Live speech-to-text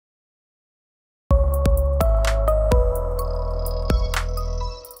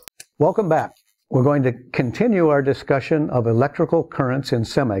Welcome back. We're going to continue our discussion of electrical currents in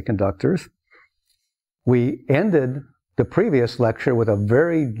semiconductors. We ended the previous lecture with a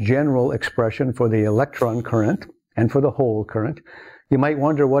very general expression for the electron current and for the hole current. You might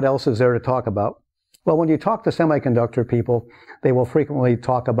wonder what else is there to talk about. Well, when you talk to semiconductor people, they will frequently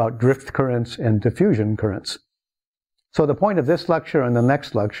talk about drift currents and diffusion currents. So the point of this lecture and the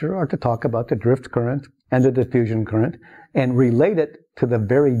next lecture are to talk about the drift current and the diffusion current and relate it to the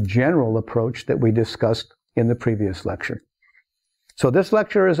very general approach that we discussed in the previous lecture. So this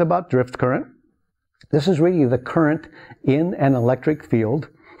lecture is about drift current. This is really the current in an electric field,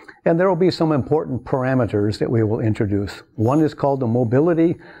 and there will be some important parameters that we will introduce. One is called the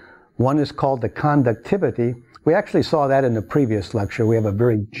mobility, one is called the conductivity. We actually saw that in the previous lecture. We have a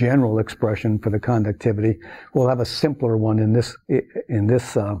very general expression for the conductivity. We'll have a simpler one in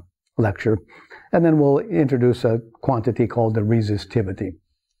this lecture. And then we'll introduce a quantity called the resistivity.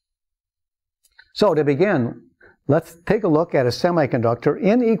 So to begin, let's take a look at a semiconductor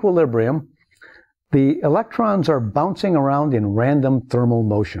in equilibrium. The electrons are bouncing around in random thermal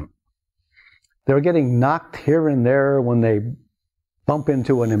motion. They're getting knocked here and there when they bump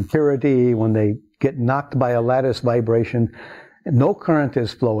into an impurity, when they get knocked by a lattice vibration. No current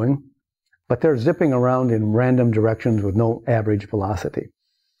is flowing, but they're zipping around in random directions with no average velocity.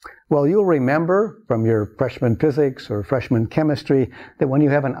 Well, you'll remember from your freshman physics or freshman chemistry that when you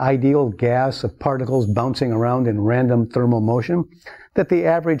have an ideal gas of particles bouncing around in random thermal motion, that the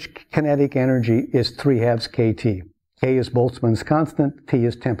average kinetic energy is 3/2 kT. K is Boltzmann's constant, T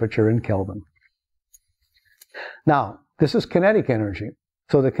is temperature in Kelvin. Now, this is kinetic energy.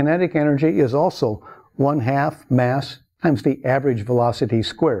 So the kinetic energy is also 1/2 mass times the average velocity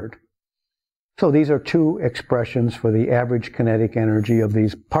squared. So these are two expressions for the average kinetic energy of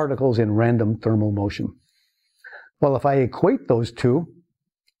these particles in random thermal motion. Well, if I equate those two,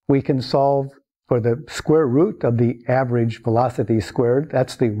 we can solve for the square root of the average velocity squared.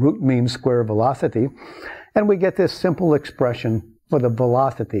 That's the root mean square velocity. And we get this simple expression for the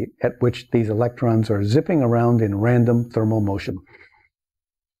velocity at which these electrons are zipping around in random thermal motion.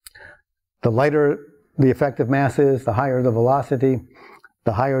 The lighter the effective mass is, the higher the velocity,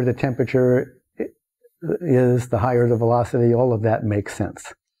 the higher the temperature is, the higher the velocity. All of that makes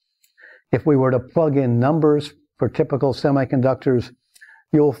sense. If we were to plug in numbers for typical semiconductors,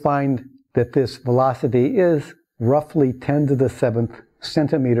 you'll find that this velocity is roughly 10 to the 7th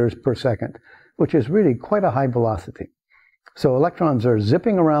centimeters per second, which is really quite a high velocity. So electrons are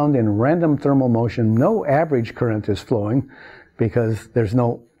zipping around in random thermal motion. No average current is flowing because there's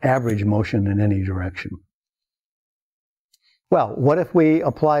no average motion in any direction. Well, what if we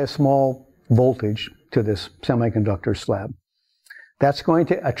apply a small voltage to this semiconductor slab? That's going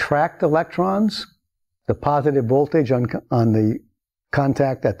to attract electrons. The positive voltage on the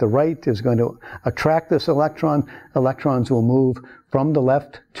contact at the right is going to attract this electron. Electrons will move from the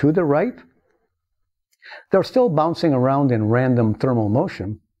left to the right. They're still bouncing around in random thermal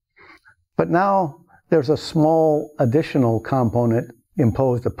motion, but now there's a small additional component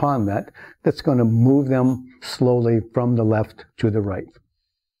imposed upon that that's going to move them slowly from the left to the right.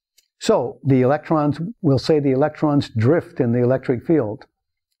 So the electrons, we'll say the electrons drift in the electric field,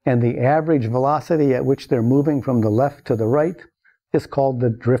 and the average velocity at which they're moving from the left to the right is called the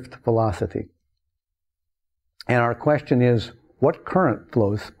drift velocity. And our question is, what current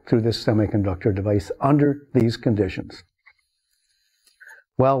flows through this semiconductor device under these conditions?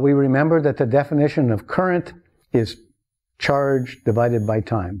 Well, we remember that the definition of current is charge divided by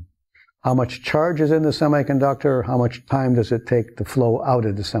time. How much charge is in the semiconductor? How much time does it take to flow out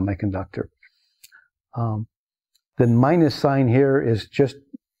of the semiconductor? The minus sign here is just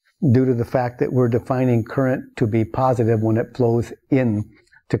due to the fact that we're defining current to be positive when it flows in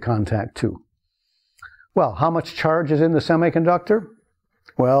to contact 2. Well, how much charge is in the semiconductor?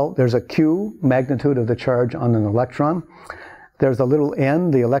 Well, there's a Q, magnitude of the charge on an electron. There's a little n,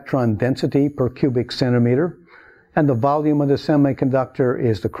 the electron density per cubic centimeter. And the volume of the semiconductor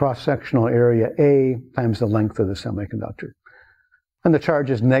is the cross-sectional area A times the length of the semiconductor. And the charge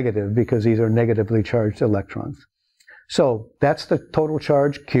is negative because these are negatively charged electrons. So that's the total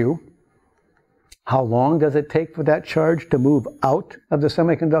charge, Q. How long does it take for that charge to move out of the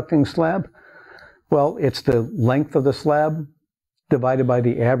semiconducting slab? Well, it's the length of the slab divided by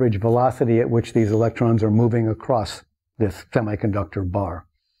the average velocity at which these electrons are moving across this semiconductor bar.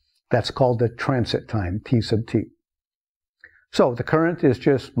 That's called the transit time, T sub T. So the current is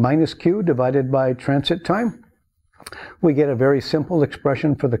just minus Q divided by transit time. We get a very simple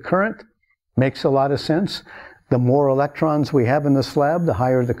expression for the current. Makes a lot of sense. The more electrons we have in the slab, the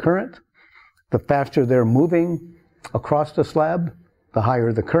higher the current. The faster they're moving across the slab, the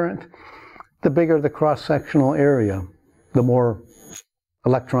higher the current. The bigger the cross-sectional area, the more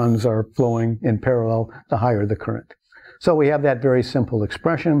electrons are flowing in parallel, the higher the current. So we have that very simple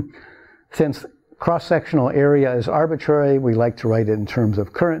expression. Since cross-sectional area is arbitrary, we like to write it in terms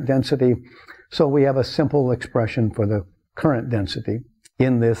of current density. So we have a simple expression for the current density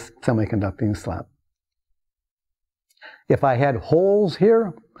in this semiconducting slab. If I had holes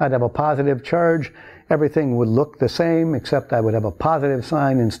here, I'd have a positive charge. Everything would look the same, except I would have a positive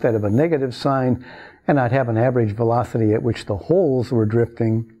sign instead of a negative sign, and I'd have an average velocity at which the holes were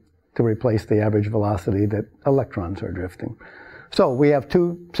drifting to replace the average velocity that electrons are drifting. So we have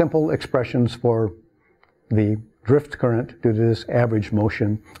two simple expressions for the drift current due to this average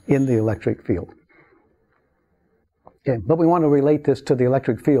motion in the electric field. Okay, but we want to relate this to the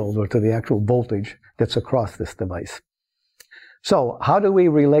electric field, or to the actual voltage that's across this device. So how do we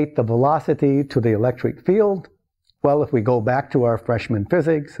relate the velocity to the electric field? Well, if we go back to our freshman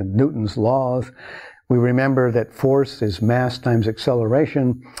physics and Newton's laws, we remember that force is mass times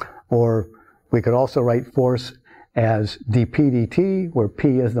acceleration, or we could also write force as dp dt, where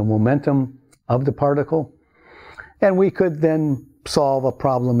p is the momentum of the particle. And we could then solve a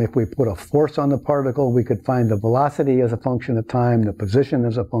problem. If we put a force on the particle, we could find the velocity as a function of time, the position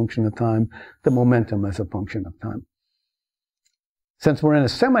as a function of time, the momentum as a function of time. Since we're in a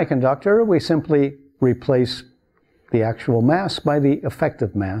semiconductor, we simply replace the actual mass by the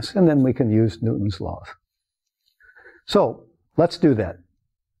effective mass, and then we can use Newton's laws. So let's do that.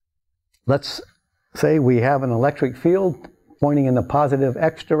 Let's say we have an electric field pointing in the positive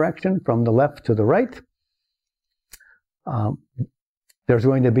x direction from the left to the right. There's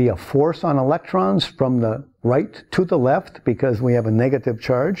going to be a force on electrons from the right to the left because we have a negative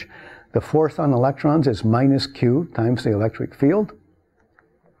charge. The force on electrons is minus q times the electric field.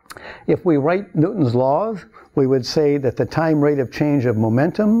 If we write Newton's laws, we would say that the time rate of change of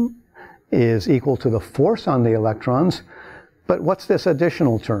momentum is equal to the force on the electrons. But what's this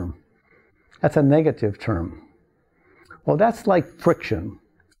additional term? That's a negative term. Well, that's like friction.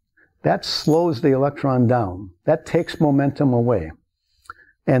 That slows the electron down. That takes momentum away.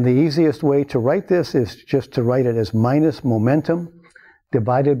 And the easiest way to write this is just to write it as minus momentum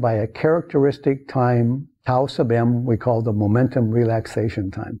divided by a characteristic time, tau sub m, we call the momentum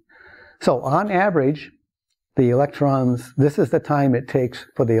relaxation time. So on average, the electrons, this is the time it takes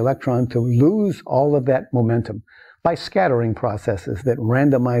for the electron to lose all of that momentum by scattering processes that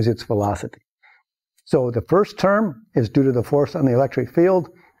randomize its velocity. So the first term is due to the force on the electric field.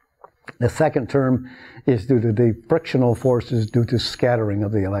 The second term is due to the frictional forces due to scattering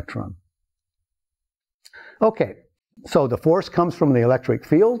of the electron. Okay, so the force comes from the electric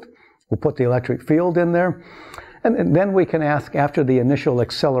field. We'll put the electric field in there. And then we can ask, after the initial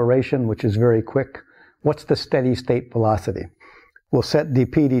acceleration, which is very quick, what's the steady state velocity? We'll set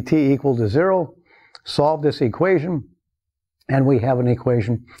dp dt equal to 0, solve this equation, and we have an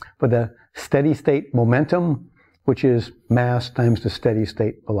equation for the steady state momentum, which is mass times the steady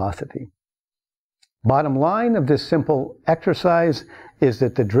state velocity. Bottom line of this simple exercise is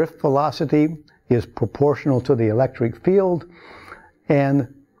that the drift velocity is proportional to the electric field, and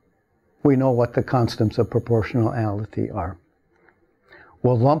we know what the constants of proportionality are.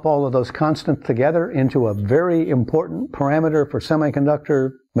 We'll lump all of those constants together into a very important parameter for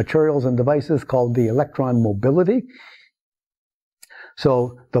semiconductor materials and devices called the electron mobility.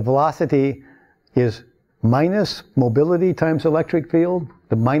 So the velocity is minus mobility times electric field.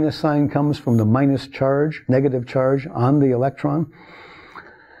 The minus sign comes from the minus charge, negative charge on the electron.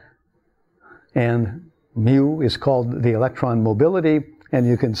 And mu is called the electron mobility, and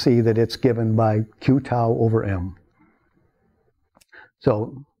you can see that it's given by q tau over m.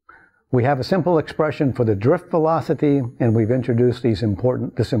 So we have a simple expression for the drift velocity, and we've introduced this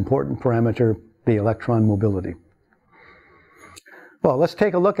important parameter, the electron mobility. Well, let's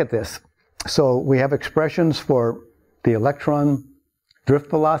take a look at this. So we have expressions for the electron drift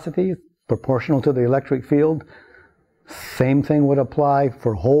velocity proportional to the electric field. Same thing would apply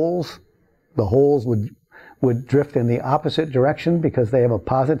for holes. The holes would drift in the opposite direction because they have a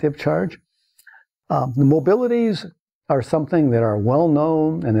positive charge. The mobilities are something that are well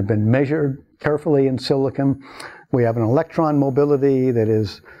known and have been measured carefully in silicon. We have an electron mobility that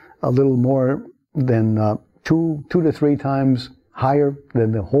is a little more than 2 to 3 times higher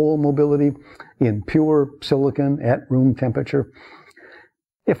than the hole mobility in pure silicon at room temperature.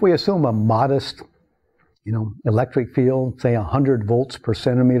 If we assume a modest, electric field, say 100 volts per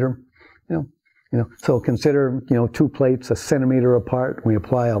centimeter, so consider, 2 plates a centimeter apart. We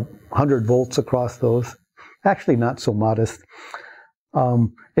apply 100 volts across those. Actually, not so modest.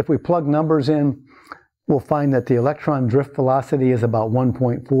 If we plug numbers in, we'll find that the electron drift velocity is about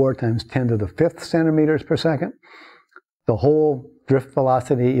 1.4 times 10 to the 5th centimeters per second. The hole drift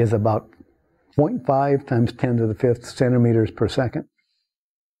velocity is about 0.5 times 10 to the 5th centimeters per second.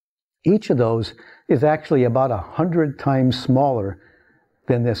 Each of those is actually about 100 times smaller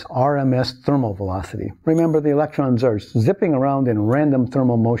than this RMS thermal velocity. Remember, the electrons are zipping around in random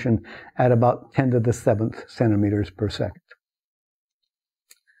thermal motion at about 10 to the 7th centimeters per second.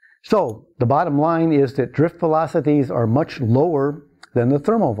 So the bottom line is that drift velocities are much lower than the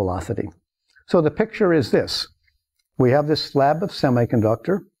thermal velocity. So the picture is this. We have this slab of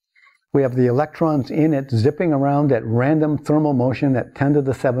semiconductor. We have the electrons in it zipping around at random thermal motion at 10 to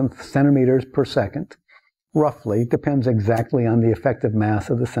the 7th centimeters per second. Roughly, depends exactly on the effective mass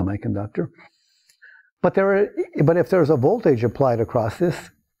of the semiconductor. But if there's a voltage applied across this,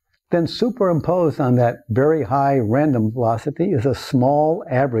 then superimposed on that very high random velocity is a small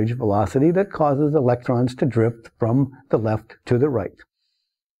average velocity that causes electrons to drift from the left to the right.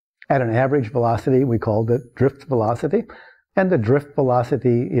 At an average velocity, we call it drift velocity, and the drift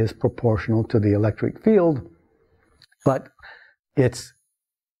velocity is proportional to the electric field, but it's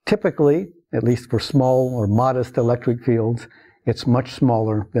typically, at least for small or modest electric fields, it's much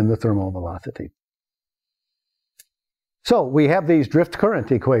smaller than the thermal velocity. So we have these drift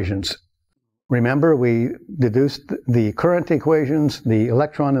current equations. Remember, we deduced the current equations. The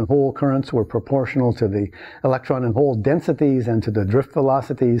electron and hole currents were proportional to the electron and hole densities and to the drift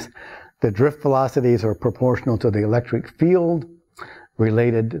velocities. The drift velocities are proportional to the electric field.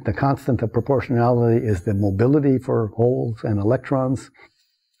 Related, the constant of proportionality is the mobility for holes and electrons.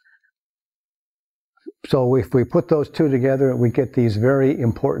 So if we put those two together, we get these very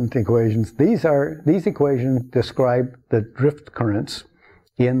important equations. These equations describe the drift currents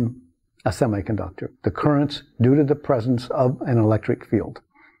in a semiconductor, the currents due to the presence of an electric field.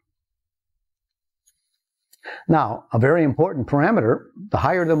 Now, a very important parameter, the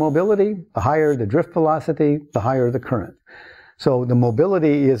higher the mobility, the higher the drift velocity, the higher the current. So the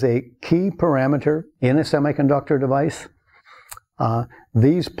mobility is a key parameter in a semiconductor device.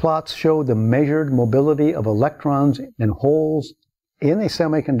 These plots show the measured mobility of electrons and holes in a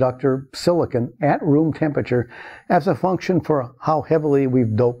semiconductor silicon at room temperature as a function for how heavily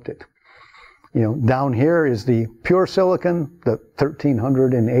we've doped it. You know, down here is the pure silicon, the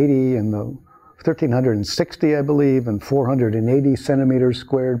 1380 and the 1360, I believe, and 480 centimeters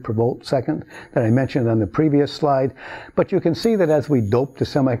squared per volt second that I mentioned on the previous slide. But you can see that as we dope the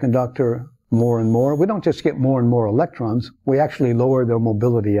semiconductor more and more, we don't just get more and more electrons, we actually lower their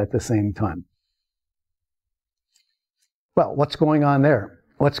mobility at the same time. Well, what's going on there?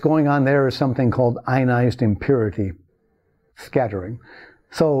 What's going on there is something called ionized impurity scattering.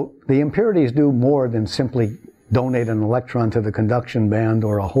 So the impurities do more than simply donate an electron to the conduction band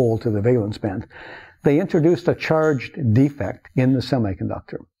or a hole to the valence band. They introduced a charged defect in the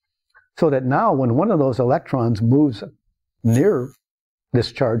semiconductor, so that now when one of those electrons moves near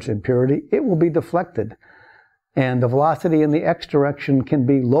this charged impurity, it will be deflected. And the velocity in the x direction can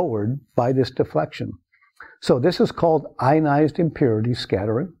be lowered by this deflection. So this is called ionized impurity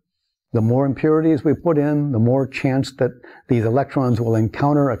scattering. The more impurities we put in, the more chance that these electrons will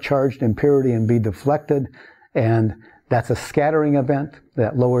encounter a charged impurity and be deflected. And that's a scattering event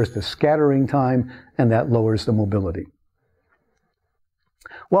that lowers the scattering time, and that lowers the mobility.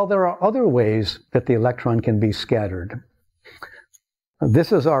 Well, there are other ways that the electron can be scattered.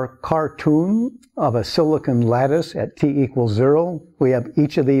 This is our cartoon of a silicon lattice at T equals 0. We have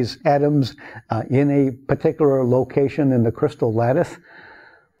each of these atoms in a particular location in the crystal lattice.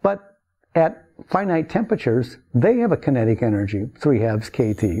 But at finite temperatures, they have a kinetic energy, 3/2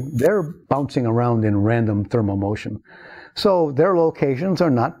 kT. They're bouncing around in random thermal motion. So their locations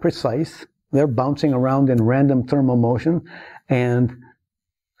are not precise. They're bouncing around in random thermal motion, and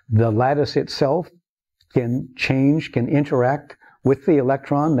the lattice itself can change, can interact with the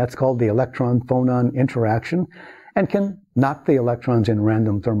electron. That's called the electron-phonon interaction, and can knock the electrons in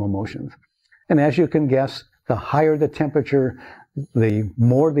random thermal motions. And as you can guess, the higher the temperature, the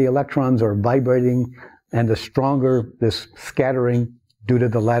more the electrons are vibrating, and the stronger this scattering due to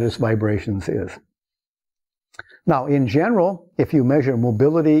the lattice vibrations is. Now, in general, if you measure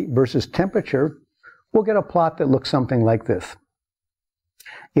mobility versus temperature, we'll get a plot that looks something like this.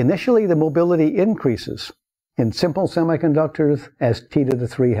 Initially, the mobility increases in simple semiconductors as T to the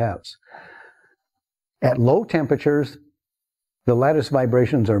 3/2. At low temperatures, the lattice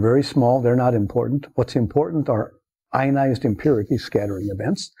vibrations are very small. They're not important. What's important are ionized impurity scattering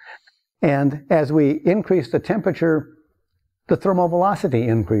events. And as we increase the temperature, the thermal velocity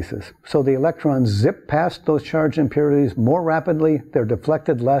increases. So the electrons zip past those charged impurities more rapidly, they're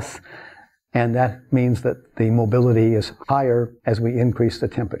deflected less, and that means that the mobility is higher as we increase the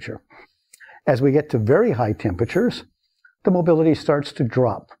temperature. As we get to very high temperatures, the mobility starts to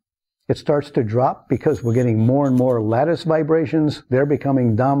drop. It starts to drop because we're getting more and more lattice vibrations. They're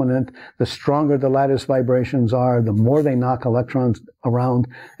becoming dominant. The stronger the lattice vibrations are, the more they knock electrons around,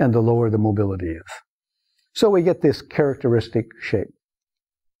 and the lower the mobility is. So we get this characteristic shape.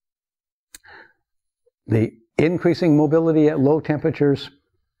 The increasing mobility at low temperatures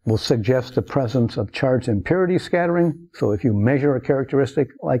will suggest the presence of charge impurity scattering. So if you measure a characteristic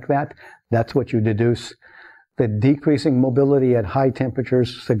like that, that's what you deduce. The decreasing mobility at high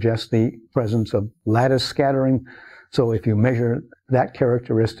temperatures suggests the presence of lattice scattering. So if you measure that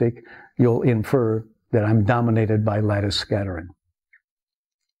characteristic, you'll infer that I'm dominated by lattice scattering.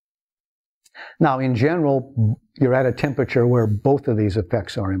 Now, in general, you're at a temperature where both of these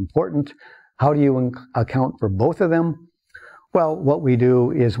effects are important. How do you account for both of them? Well, what we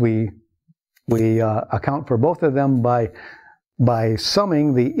do is we account for both of them by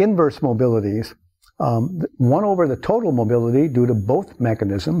summing the inverse mobilities. 1 over the total mobility due to both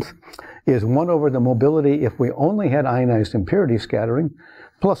mechanisms is 1 over the mobility if we only had ionized impurity scattering,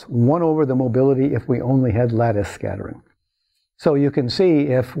 plus 1 over the mobility if we only had lattice scattering. So you can see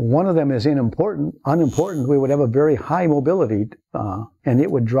if one of them is unimportant, we would have a very high mobility, and it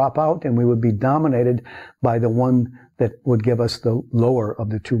would drop out, and we would be dominated by the one that would give us the lower of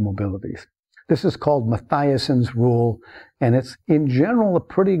the two mobilities. This is called Mathiassen's rule, and it's in general a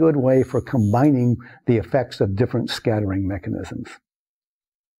pretty good way for combining the effects of different scattering mechanisms.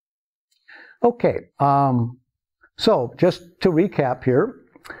 Okay, so just to recap here,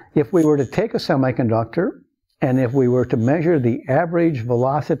 if we were to take a semiconductor and if we were to measure the average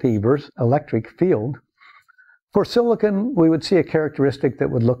velocity versus electric field, for silicon we would see a characteristic that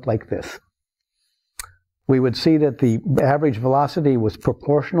would look like this. We would see that the average velocity was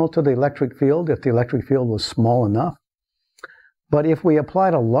proportional to the electric field if the electric field was small enough. But if we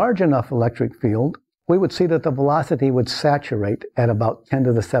applied a large enough electric field, we would see that the velocity would saturate at about 10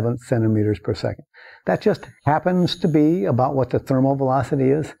 to the 7th centimeters per second. That just happens to be about what the thermal velocity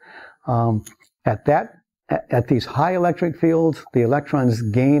is. At these high electric fields, the electrons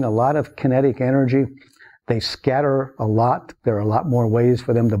gain a lot of kinetic energy. They scatter a lot. There are a lot more ways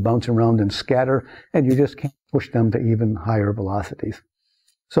for them to bounce around and scatter, and you just can't push them to even higher velocities.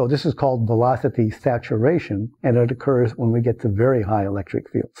 So this is called velocity saturation, and it occurs when we get to very high electric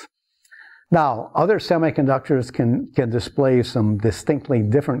fields. Now, other semiconductors can display some distinctly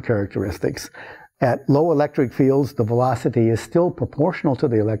different characteristics. At low electric fields, the velocity is still proportional to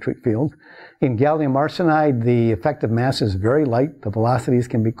the electric field. In gallium arsenide, the effective mass is very light. The velocities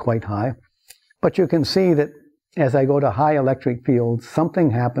can be quite high. But you can see that as I go to high electric fields,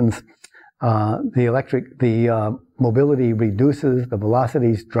 something happens. The mobility reduces, the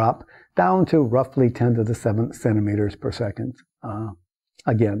velocities drop down to roughly 10 to the 7th centimeters per second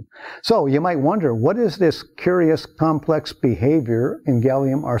again. So you might wonder, what is this curious complex behavior in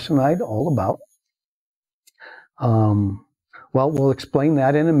gallium arsenide all about? Well, we'll explain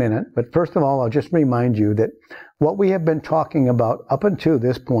that in a minute, but first of all, I'll just remind you that what we have been talking about up until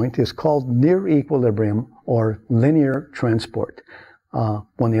this point is called near equilibrium or linear transport.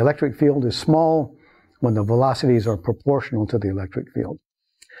 When the electric field is small, when the velocities are proportional to the electric field.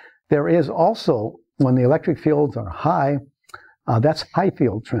 There is also, when the electric fields are high, that's high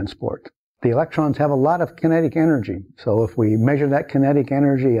field transport. The electrons have a lot of kinetic energy. So if we measure that kinetic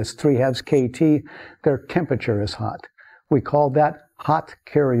energy as 3/2 kT, their temperature is hot. We call that hot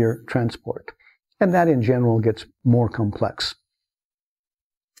carrier transport. And that in general gets more complex.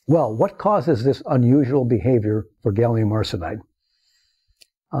 Well, what causes this unusual behavior for gallium arsenide?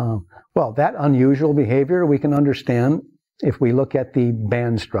 Well, that unusual behavior we can understand if we look at the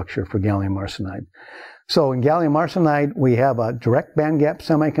band structure for gallium arsenide. So in gallium arsenide, we have a direct bandgap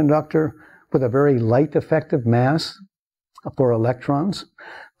semiconductor with a very light effective mass for electrons,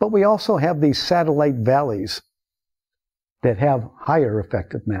 but we also have these satellite valleys that have higher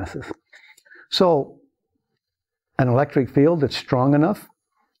effective masses. So an electric field that's strong enough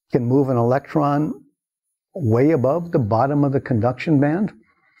can move an electron way above the bottom of the conduction band,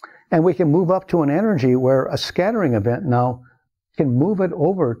 and we can move up to an energy where a scattering event now can move it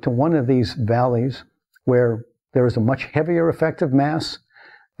over to one of these valleys where there is a much heavier effective mass.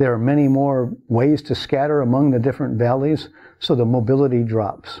 There are many more ways to scatter among the different valleys, so the mobility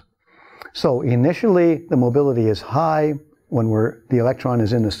drops. So initially, the mobility is high when the electron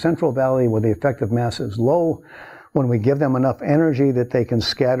is in the central valley where the effective mass is low. When we give them enough energy that they can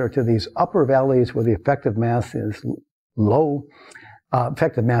scatter to these upper valleys where the effective mass is low,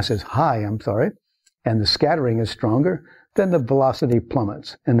 effective mass is high, and the scattering is stronger, then the velocity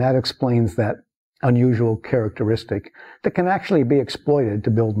plummets, and that explains that unusual characteristic that can actually be exploited to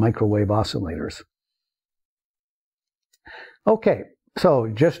build microwave oscillators. Okay, so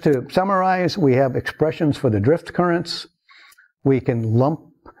just to summarize, we have expressions for the drift currents. We can lump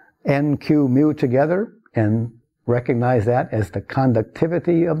NQ-mu together and recognize that as the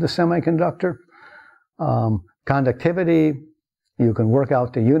conductivity of the semiconductor. Conductivity, you can work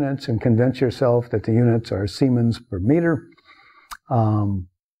out the units and convince yourself that the units are Siemens per meter,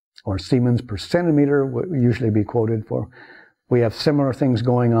 or Siemens per centimeter would usually be quoted for. We have similar things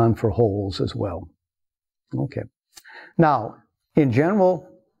going on for holes as well. Okay. Now, in general,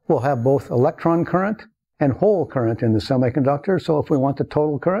 we'll have both electron current and hole current in the semiconductor. So if we want the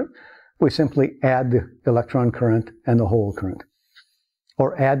total current, we simply add the electron current and the hole current.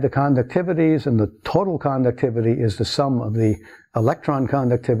 Or add the conductivities, and the total conductivity is the sum of the electron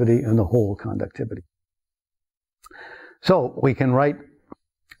conductivity and the hole conductivity. So we can write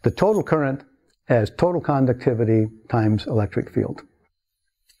the total current as total conductivity times electric field.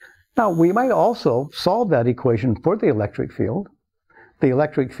 Now, we might also solve that equation for the electric field. The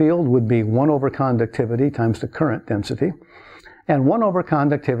electric field would be 1 over conductivity times the current density. And 1 over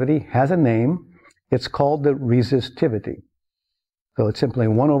conductivity has a name. It's called the resistivity. So it's simply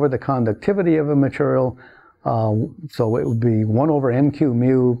 1 over the conductivity of a material. So it would be 1 over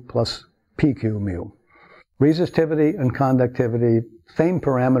NQ-mu plus PQ-mu. Resistivity and conductivity, same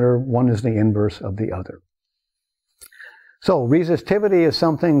parameter, one is the inverse of the other. So resistivity is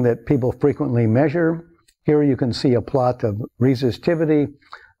something that people frequently measure. Here you can see a plot of resistivity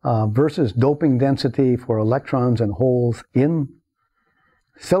versus doping density for electrons and holes in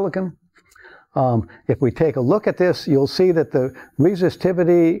silicon. If we take a look at this, you'll see that the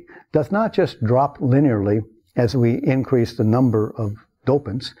resistivity does not just drop linearly as we increase the number of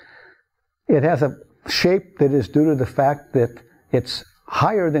dopants. It has a shape that is due to the fact that it's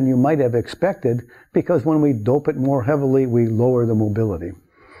higher than you might have expected, because when we dope it more heavily, we lower the mobility.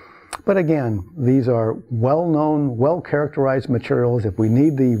 But again, these are well-known, well-characterized materials. If we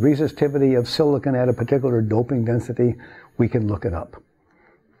need the resistivity of silicon at a particular doping density, we can look it up.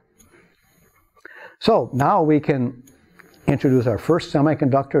 So now we can introduce our first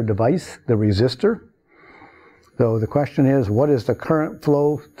semiconductor device, the resistor. So the question is, what is the current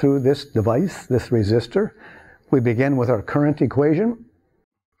flow through this device, this resistor? We begin with our current equation.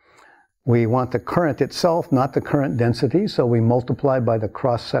 We want the current itself, not the current density, so we multiply by the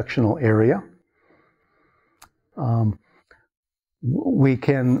cross-sectional area. We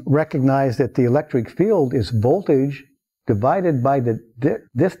can recognize that the electric field is voltage divided by the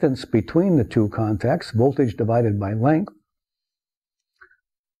distance between the two contacts, voltage divided by length.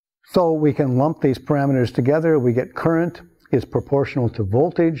 So we can lump these parameters together. We get current is proportional to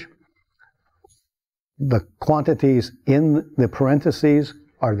voltage. The quantities in the parentheses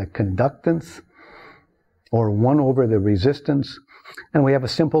are the conductance, or 1 over the resistance. And we have a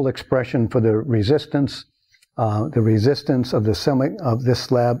simple expression for the resistance. The resistance of this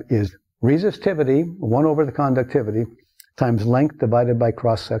slab is resistivity, 1 over the conductivity, times length divided by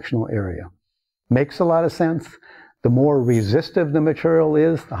cross-sectional area. Makes a lot of sense. The more resistive the material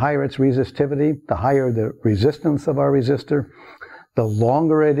is, the higher its resistivity, the higher the resistance of our resistor. The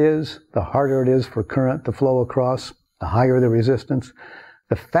longer it is, the harder it is for current to flow across, the higher the resistance.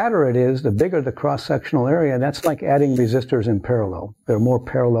 The fatter it is, the bigger the cross-sectional area. That's like adding resistors in parallel. There are more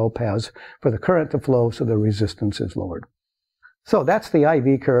parallel paths for the current to flow, so the resistance is lowered. So that's the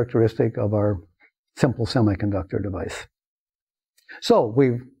IV characteristic of our simple semiconductor device. So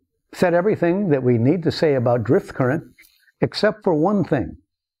we've said everything that we need to say about drift current, except for one thing.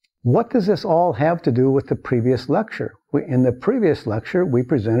 What does this all have to do with the previous lecture? In the previous lecture, we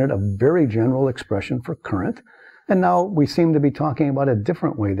presented a very general expression for current, and now we seem to be talking about a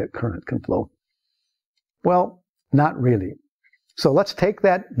different way that current can flow. Well, not really. So let's take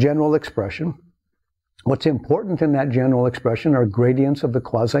that general expression. What's important in that general expression are gradients of the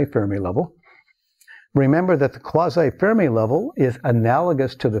quasi-Fermi level. Remember that the quasi-Fermi level is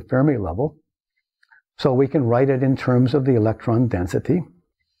analogous to the Fermi level, so we can write it in terms of the electron density.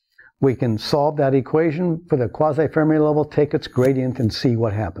 We can solve that equation for the quasi-Fermi level, take its gradient, and see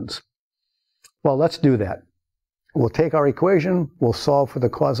what happens. Well, let's do that. We'll take our equation, we'll solve for the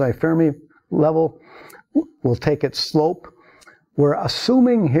quasi-Fermi level, we'll take its slope. We're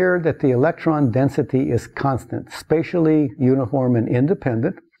assuming here that the electron density is constant, spatially uniform and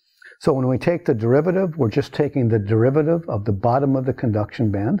independent. So when we take the derivative, we're just taking the derivative of the bottom of the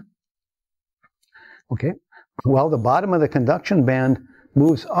conduction band. Okay, well, the bottom of the conduction band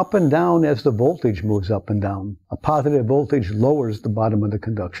moves up and down as the voltage moves up and down. A positive voltage lowers the bottom of the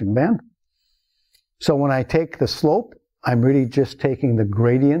conduction band. So when I take the slope I'm really just taking the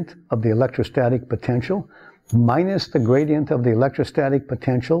gradient of the electrostatic potential minus the gradient of the electrostatic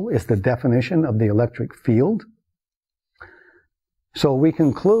potential is the definition of the electric field. So we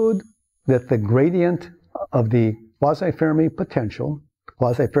conclude that the gradient of the quasi-Fermi potential,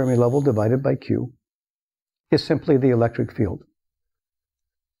 quasi-Fermi level divided by Q, is simply the electric field.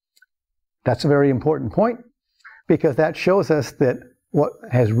 That's a very important point, because that shows us that what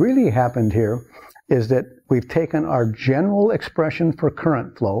has really happened here is that we've taken our general expression for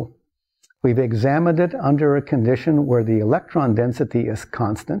current flow, we've examined it under a condition where the electron density is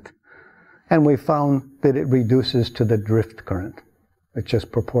constant, and we found that it reduces to the drift current. It's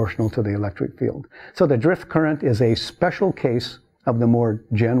just proportional to the electric field. So the drift current is a special case of the more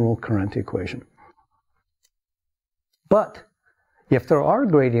general current equation. But if there are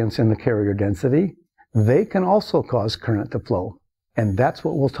gradients in the carrier density, they can also cause current to flow. And that's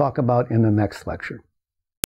what we'll talk about in the next lecture.